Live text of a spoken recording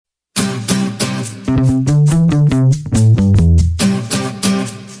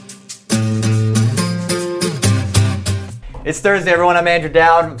It's Thursday, everyone. I'm Andrew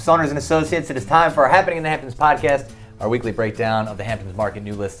Dowd from Saunders and Associates. It is time for our Happening in the Hamptons podcast, our weekly breakdown of the Hamptons market,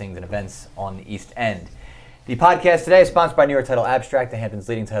 new listings, and events on the East End. The podcast today is sponsored by New York Title Abstract, the Hamptons'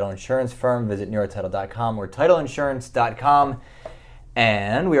 leading title insurance firm. Visit NewYorkTitle.com or TitleInsurance.com.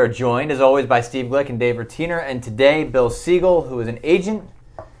 And we are joined, as always, by Steve Glick and Dave Rutiner. And today, Bill Siegel, who is an agent,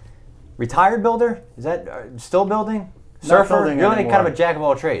 retired builder. Is that still building? Surfer? Building You're like anymore. kind of a jack of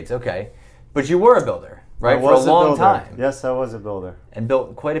all trades. Okay. But you were a builder, right? I For a was long builder. time. Yes, I was a builder. And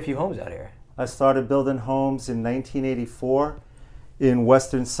built quite a few homes out here. I started building homes in 1984 in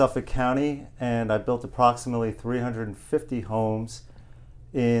western Suffolk County, and I built approximately 350 homes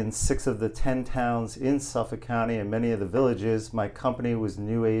in 6 of the 10 towns in Suffolk County and many of the villages. My company was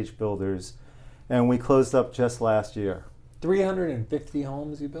New Age Builders, and we closed up just last year. 350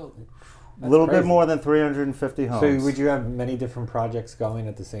 homes you built? A little bit more than 350 homes. So would you have many different projects going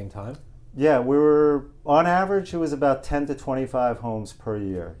at the same time? Yeah, we were, on average, it was about 10 to 25 homes per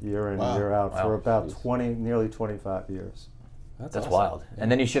year, year in, Wow. year out, Wow. for about 20, nearly 25 years. That's awesome. wild. Yeah.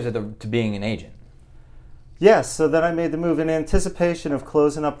 And then you shifted to being an agent. Yes, so then I made the move in anticipation of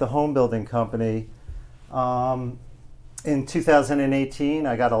closing up the home building company. In 2018,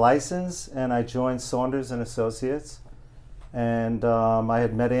 I got a license and I joined Saunders and Associates. And I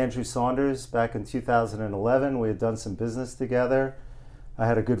had met Andrew Saunders back in 2011. We had done some business together. I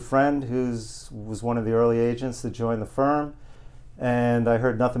had a good friend who was one of the early agents to join the firm. And I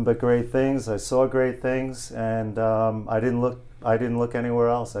heard nothing but great things. I saw great things, and I didn't look anywhere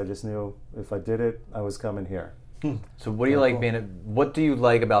else. I just knew if I did it, I was coming here. So what do you like what do you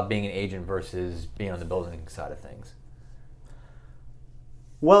like about being an agent versus being on the building side of things?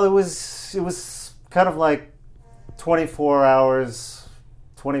 Well, it was kind of like 24 hours,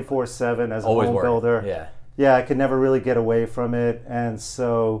 24/7 as a Always home work. builder. Yeah. Yeah, I could never really get away from it, and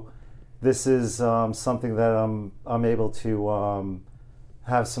so this is something that I'm able to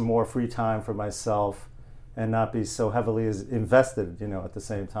have some more free time for myself and not be so heavily invested, at the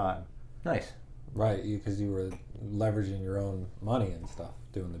same time. Nice. Right, because you were leveraging your own money and stuff,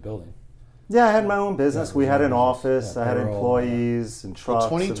 doing the building. Yeah, I had my own business. Yeah, we had an business. office. Yeah, I had payroll, employees and trucks. Well,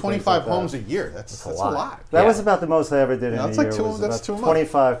 20, and things 25 like that. homes a year. That's a lot. That Yeah. was about the most I ever did in Yeah, a that's year. like two- was that's about too much.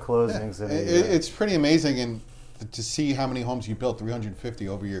 25 closings in a year. It's pretty amazing, and to see how many homes you built, 350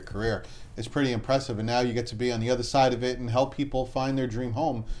 over your career, is pretty impressive. And now you get to be on the other side of it and help people find their dream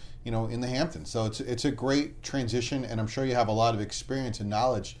home, in the Hamptons. So it's a great transition, and I'm sure you have a lot of experience and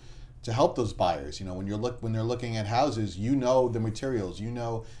knowledge to help those buyers. When they're looking at houses, the materials,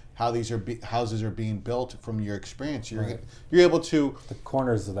 how these houses are being built from your experience. You're able to The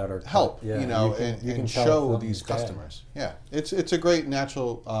corners that are help, yeah, you can and tell show if these something's bad. customers. Yeah, it's a great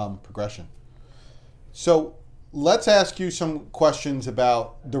natural progression. So let's ask you some questions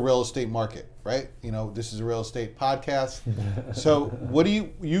about the real estate market, right? This is a real estate podcast. So what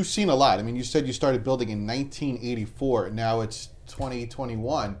do you've seen a lot. I mean, you said you started building in 1984. Now it's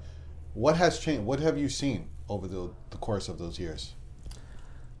 2021. What has changed? What have you seen over the course of those years?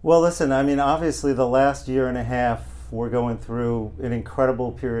 Well, listen, I mean, obviously the last year and a half, we're going through an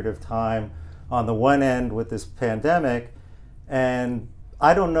incredible period of time on the one end with this pandemic. And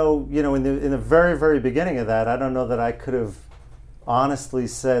I don't know, in the very, very beginning of that, I don't know that I could have honestly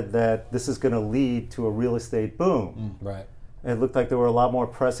said that this is going to lead to a real estate boom. Right. It looked like there were a lot more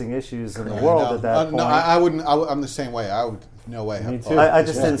pressing issues in the Yeah, world no, at that point. No, I wouldn't. I'm the same way. I would no way. Me have too. thought I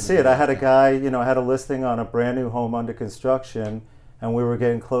this just was didn't see it. I had a guy, I had a listing on a brand new home under construction, and we were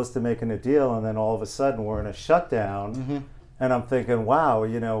getting close to making a deal, and then all of a sudden we're in a shutdown, and I'm thinking, wow,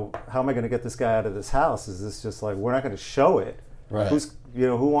 how am I going to get this guy out of this house? Is this just like, we're not going to show it? Right.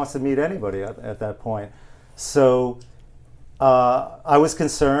 Who wants to meet anybody at that point? So I was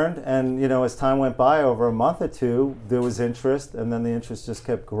concerned, and as time went by, over a month or two, there was interest, and then the interest just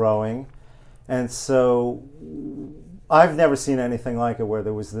kept growing, and so I've never seen anything like it where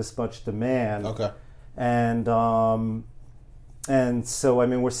there was this much demand. Okay. And so, I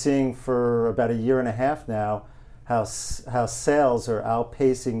mean, we're seeing for about a year and a half now how sales are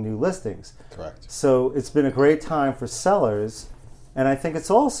outpacing new listings. Correct. So it's been a great time for sellers, and I think it's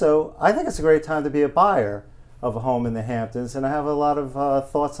a great time to be a buyer of a home in the Hamptons, and I have a lot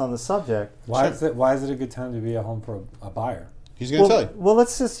of thoughts on the subject. Why is it a good time to be a home for a buyer? He's going to tell you. Well,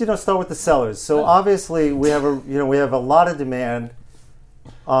 let's just start with the sellers. So obviously we have a lot of demand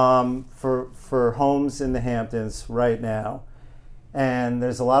for homes in the Hamptons right now, and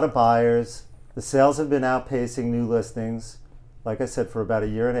there's a lot of buyers. The sales have been outpacing new listings, like I said, for about a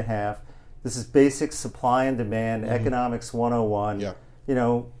year and a half. This is basic supply and demand, economics 101. Yeah.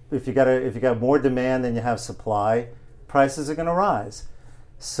 If you got more demand than you have supply, prices are going to rise.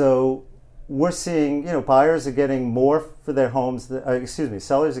 So we're seeing, buyers are getting more for their homes.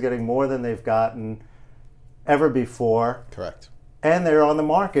 Sellers are getting more than they've gotten ever before. Correct. And they're on the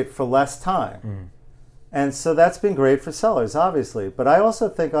market for less time. And so that's been great for sellers, obviously. But I also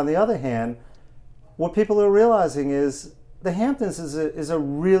think, on the other hand, what people are realizing is the Hamptons is a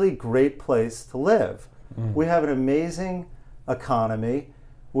really great place to live. We have an amazing economy.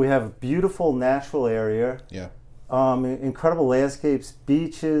 We have a beautiful natural area. Yeah. Incredible landscapes,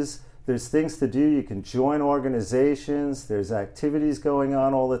 beaches. There's things to do. You can join organizations. There's activities going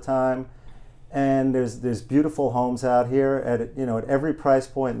on all the time. And there's beautiful homes out here at every price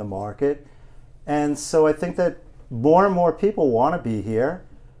point in the market. And so I think that more and more people want to be here.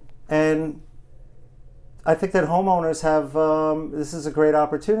 And I think that homeowners have, this is a great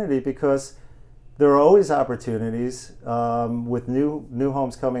opportunity, because there are always opportunities with new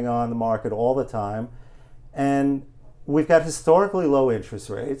homes coming on the market all the time. And we've got historically low interest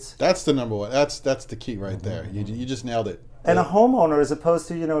rates. That's the number one. That's the key right there. You just nailed it. And a homeowner, as opposed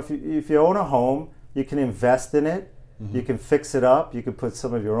to, if you own a home, you can invest in it. You can fix it up. You can put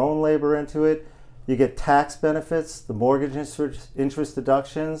some of your own labor into it. You get tax benefits, the mortgage interest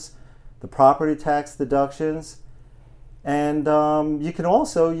deductions, the property tax deductions. And you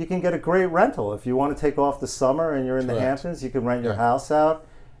can get a great rental. If you want to take off the summer and you're in the Hamptons, you can rent your house out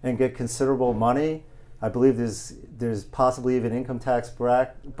and get considerable money. I believe there's possibly even income tax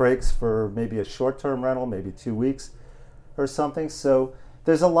breaks for maybe a short-term rental, maybe 2 weeks or something. So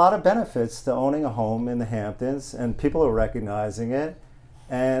there's a lot of benefits to owning a home in the Hamptons, and people are recognizing it.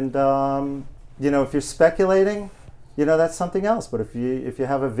 And if you're speculating, that's something else. But if you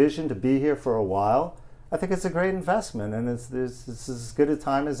have a vision to be here for a while, I think it's a great investment, and it's as good a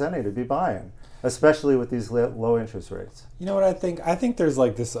time as any to be buying, especially with these low interest rates. You know what I think? I think there's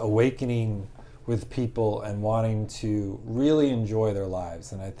like this awakening with people and wanting to really enjoy their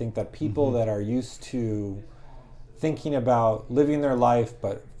lives. And I think that people that are used to thinking about living their life,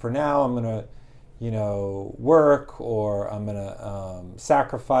 but for now I'm going to, work, or I'm going to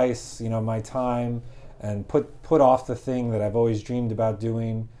sacrifice, my time and put off the thing that I've always dreamed about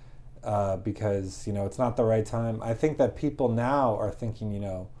doing. Because it's not the right time. I think that people now are thinking,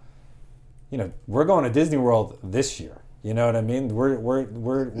 we're going to Disney World this year. You know what I mean? We're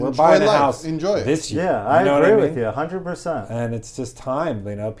buying a house this year. Yeah, I agree with you 100%. And it's just time.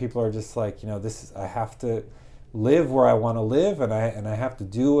 People are just like, I have to live where I want to live, and I have to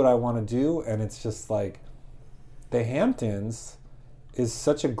do what I want to do. And it's just like the Hamptons is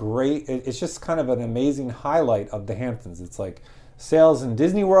such a great. It's just kind of an amazing highlight of the Hamptons. It's like, sales in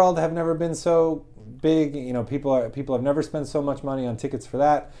Disney World have never been so big. People have never spent so much money on tickets for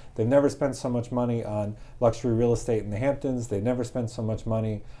that. They've never spent so much money on luxury real estate in the Hamptons. They've never spent so much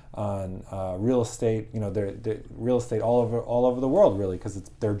money on real estate. Their real estate all over the world, really, because it's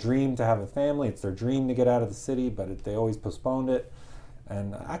their dream to have a family. It's their dream to get out of the city, but they always postponed it.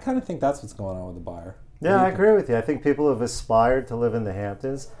 And I kind of think that's what's going on with the buyer. Yeah, I agree with you. I think people have aspired to live in the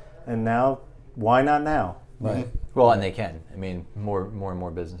Hamptons, and now, why not now? Right. Well, and they can. I mean, more and more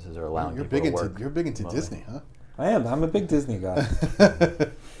businesses are allowing people to work. You're big into Disney, huh? I am. I'm a big Disney guy.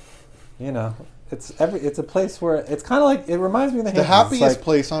 It's a place where it's kind of like, it reminds me of the Hamptons. The happiest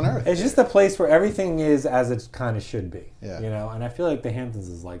place on earth. It's just a place where everything is as it kind of should be. Yeah. And I feel like the Hamptons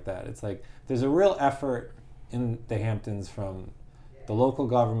is like that. It's like there's a real effort in the Hamptons from the local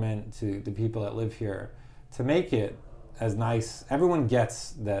government to the people that live here to make it as nice. Everyone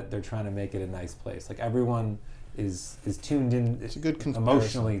gets that they're trying to make it a nice place. Like everyone is tuned in. It's a good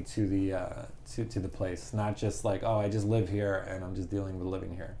emotionally to the place, not just like, oh, I just live here and I'm just dealing with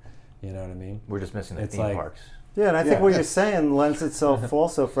living here. You know what I mean? We're just missing the theme parks. Yeah, and I think what you're saying lends itself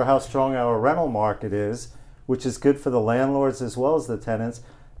also for how strong our rental market is, which is good for the landlords as well as the tenants.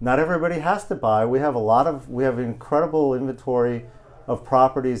 Not everybody has to buy. We have incredible inventory of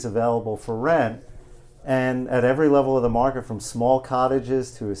properties available for rent. And at every level of the market, from small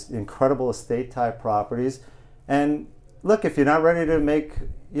cottages to incredible estate-type properties. And look, if you're not ready to make,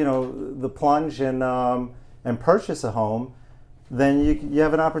 the plunge and purchase a home, then you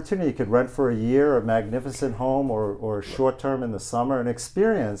have an opportunity. You could rent for a year a magnificent home or short-term in the summer and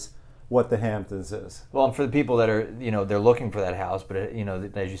experience what the Hamptons is. Well, and for the people that are, they're looking for that house, but,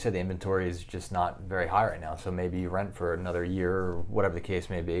 as you said, the inventory is just not very high right now. So maybe you rent for another year or whatever the case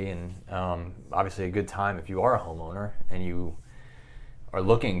may be. And obviously a good time if you are a homeowner and you are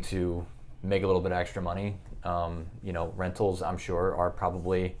looking to make a little bit of extra money. Rentals, I'm sure, are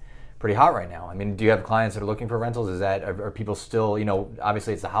probably pretty hot right now. I mean, do you have clients that are looking for rentals? Are people still,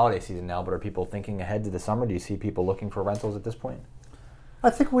 obviously it's the holiday season now, but are people thinking ahead to the summer? Do you see people looking for rentals at this point? I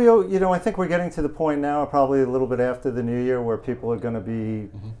think we're getting to the point now, probably a little bit after the new year, where people are going to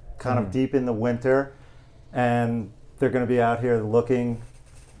be kind of deep in the winter, and they're going to be out here looking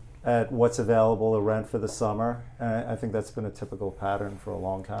at what's available to rent for the summer. And I think that's been a typical pattern for a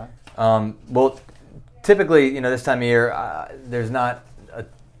long time. Well, typically, this time of year, there's not a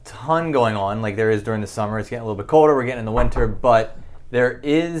ton going on like there is during the summer. It's getting a little bit colder. We're getting in the winter, but there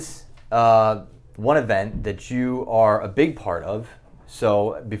is one event that you are a big part of.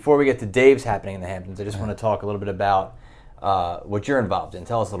 So before we get to Dave's happening in the Hamptons, I just want to talk a little bit about what you're involved in.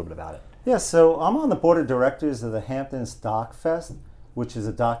 Tell us a little bit about it. Yeah, so I'm on the board of directors of the Hamptons Doc Fest, which is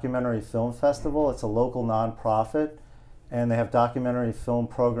a documentary film festival. It's a local nonprofit, and they have documentary film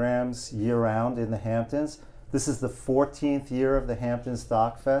programs year-round in the Hamptons. This is the 14th year of the Hamptons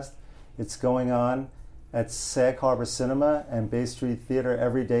Doc Fest. It's going on at Sag Harbor Cinema and Bay Street Theater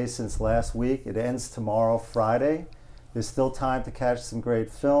every day since last week. It ends tomorrow, Friday. There's still time to catch some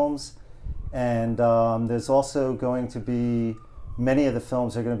great films, and there's also going to be, many of the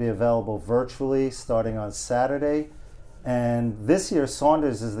films are going to be available virtually starting on Saturday. And this year,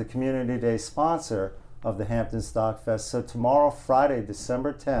 Saunders is the Community Day sponsor of the Hamptons Doc Fest. So tomorrow, Friday,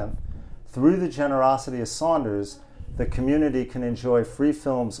 December 10th, through the generosity of Saunders, the community can enjoy free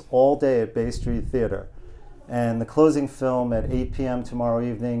films all day at Bay Street Theater. And the closing film at 8 p.m. tomorrow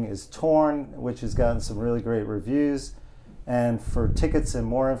evening is Torn, which has gotten some really great reviews. And for tickets and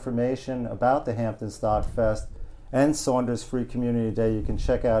more information about the Hamptons Doc Fest and Saunders Free Community Day, you can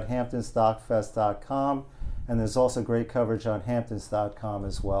check out hamptonsdocfest.com. And there's also great coverage on hamptons.com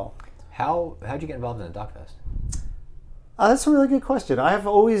as well. How'd you get involved in the Doc Fest? That's a really good question. I have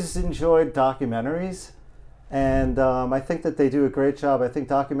always enjoyed documentaries, and I think that they do a great job. I think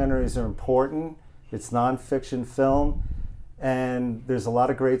documentaries are important. It's nonfiction film, and there's a lot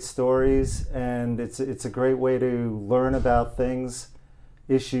of great stories, and it's a great way to learn about things,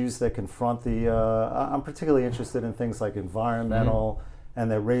 issues that confront I'm particularly interested in things like environmental and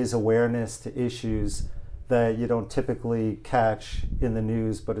that raise awareness to issues that you don't typically catch in the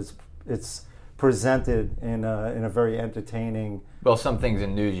news, but it's presented in a very entertaining. Well, some things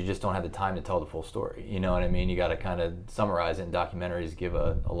in news you just don't have the time to tell the full story. You know what I mean? You got to kind of summarize it in documentaries, give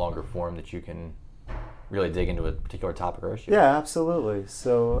a longer form that you can really dig into a particular topic or issue. Yeah, absolutely.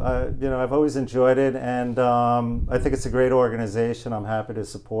 So, I've always enjoyed it, and I think it's a great organization. I'm happy to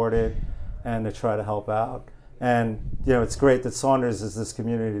support it and to try to help out. And, it's great that Saunders is this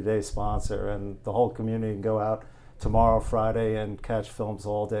Community Day sponsor, and the whole community can go out tomorrow, Friday, and catch films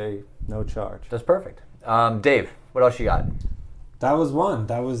all day, no charge. That's perfect. Dave, what else you got? That was one.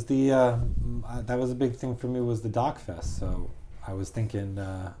 That was that was a big thing for me, was the Doc Fest. So I was thinking,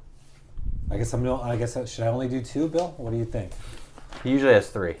 I guess should I only do two, Bill? What do you think? He usually has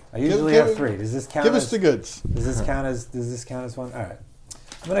three. I usually have three. Does this count? Give us the goods. Does this count as one? All right.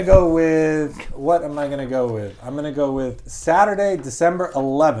 I'm going to go with, what am I going to go with? I'm going to go with Saturday, December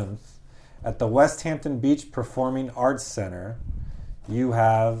 11th at the West Hampton Beach Performing Arts Center. You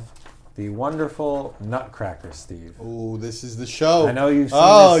have the wonderful Nutcracker, Steve. Oh, this is the show. I know you've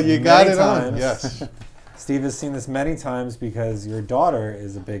seen this you got many it times. on. Yes. Steve has seen this many times because your daughter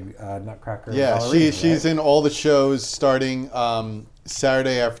is a big Nutcracker Yeah, ballerina, she's right? in all the shows starting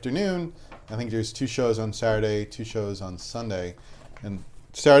Saturday afternoon. I think there's 2 shows on Saturday, 2 shows on Sunday. And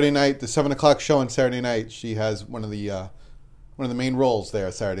Saturday night, the 7 o'clock show on Saturday night, she has one of the main roles there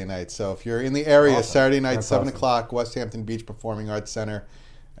Saturday night. So if you're in the area, Awesome. Saturday night, That's 7 awesome. o'clock, West Hampton Beach Performing Arts Center.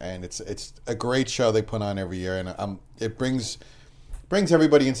 And it's a great show they put on every year. And it brings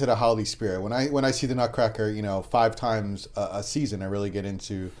everybody into the holiday spirit. When I see the Nutcracker, 5 times a season, I really get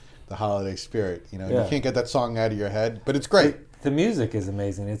into the holiday spirit. You can't get that song out of your head, but it's great. The music is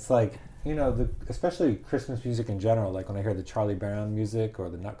amazing. It's like, especially Christmas music in general, like when I hear the Charlie Brown music or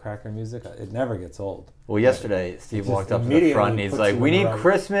the Nutcracker music, it never gets old. Well, yesterday, Steve just walked up to the immediately front and he's puts like, you we in the need right-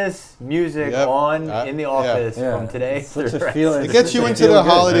 Christmas music Yep. on in the office Yeah. from today. It's such through the a rest feeling. of It the gets you They into feel the good,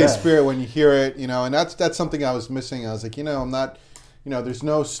 holiday yeah. spirit when you hear it, and that's something I was missing. I was like, I'm not, there's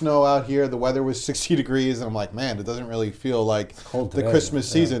no snow out here. The weather was 60 degrees, and I'm like, man, it doesn't really feel like cold the today, Christmas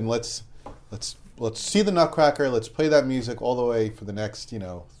yeah. season. Let's see the Nutcracker. Let's play that music all the way for the next,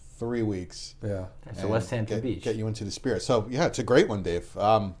 3 weeks. Yeah. So West Hampton get, Beach. Get you into the spirit. So yeah, it's a great one, Dave.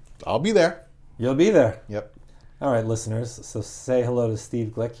 I'll be there. You'll be there. Yep. All right, listeners. So say hello to Steve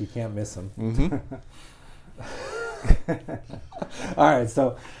Glick. You can't miss him. All right,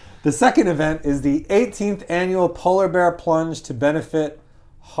 so the second event is the 18th annual Polar Bear Plunge to benefit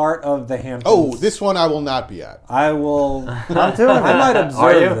Heart of the Hamptons. Oh, this one I will not be at. I will. I'm doing it. I might Are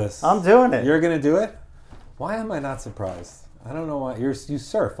observe you? this. I'm doing it. You're going to do it? Why am I not surprised? I don't know why. You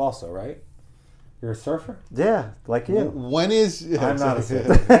surf also, right? You're a surfer? Yeah, like you. When is... I'm not a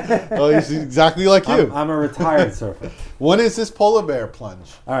surfer. Oh, he's exactly like you. I'm a retired surfer. When is this polar bear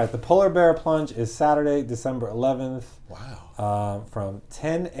plunge? All right, the Polar Bear Plunge is Saturday, December 11th. Wow. From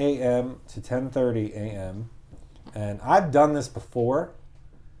 10 a.m. to 10:30 a.m. And I've done this before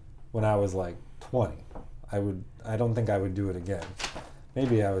when I was like 20. I don't think I would do it again.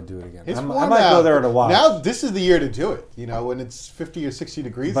 Maybe I would do it again. It's I warm might out. go there to watch. Now, this is the year to do it, when it's 50 or 60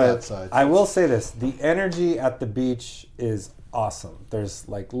 degrees But outside. I will say this, the energy at the beach is awesome. There's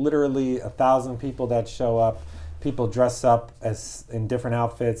like literally 1,000 people that show up. People dress up as in different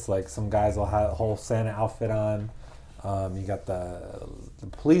outfits. Like some guys will have a whole Santa outfit on. You got the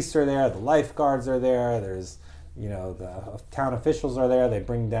police are there, the lifeguards are there. There's, the town officials are there. They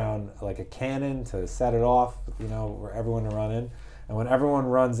bring down like a cannon to set it off, for everyone to run in. And when everyone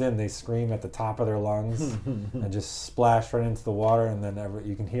runs in, they scream at the top of their lungs and just splash right into the water. And then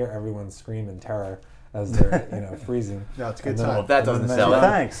you can hear everyone scream in terror as they're, freezing. No, it's a good And then- time. Well, if that doesn't sell it.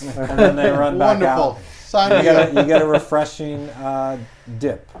 Thanks. And then they run back Wonderful. out. Sign me up. You get a refreshing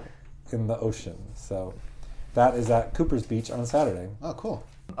dip in the ocean. So that is at Cooper's Beach on Saturday. Oh, cool.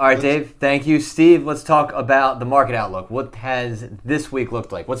 All right, Dave, thank you. Steve, let's talk about the market outlook. What has this week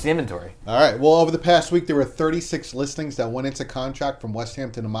looked like? What's the inventory? All right. Well, over the past week, there were 36 listings that went into contract from West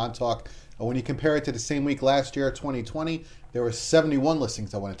Hampton to Montauk. When you compare it to the same week last year, 2020, there were 71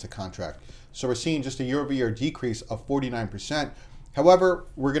 listings that went into contract. So we're seeing just a year-over-year decrease of 49%. However,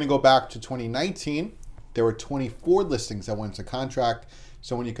 we're going to go back to 2019. There were 24 listings that went into contract.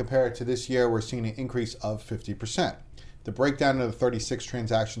 So when you compare it to this year, we're seeing an increase of 50%. The breakdown of the 36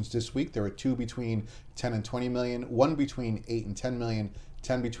 transactions this week, there were 2 between 10 and 20 million, 1 between 8 and 10 million,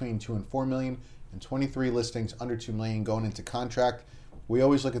 10 between 2 and 4 million, and 23 listings under 2 million going into contract. We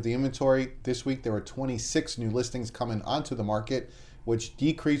always look at the inventory. This week, there were 26 new listings coming onto the market, which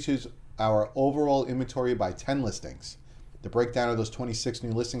decreases our overall inventory by 10 listings. The breakdown of those 26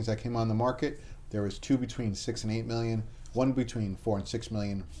 new listings that came on the market, there was 2 between 6 and 8 million, 1 between 4 and 6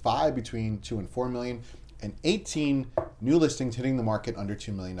 million, 5 between 2 and 4 million, and 18 new listings hitting the market under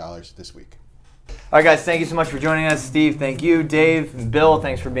 $2 million this week. All right, guys, thank you so much for joining us. Steve, thank you. Dave and Bill,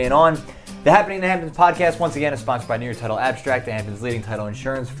 thanks for being on. The Happening in the Hamptons podcast, once again, is sponsored by New York Title Abstract, the Hamptons' leading title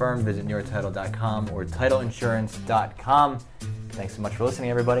insurance firm. Visit NewYorkTitle.com or TitleInsurance.com. Thanks so much for listening,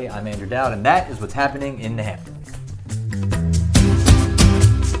 everybody. I'm Andrew Dowd, and that is what's happening in the Hamptons.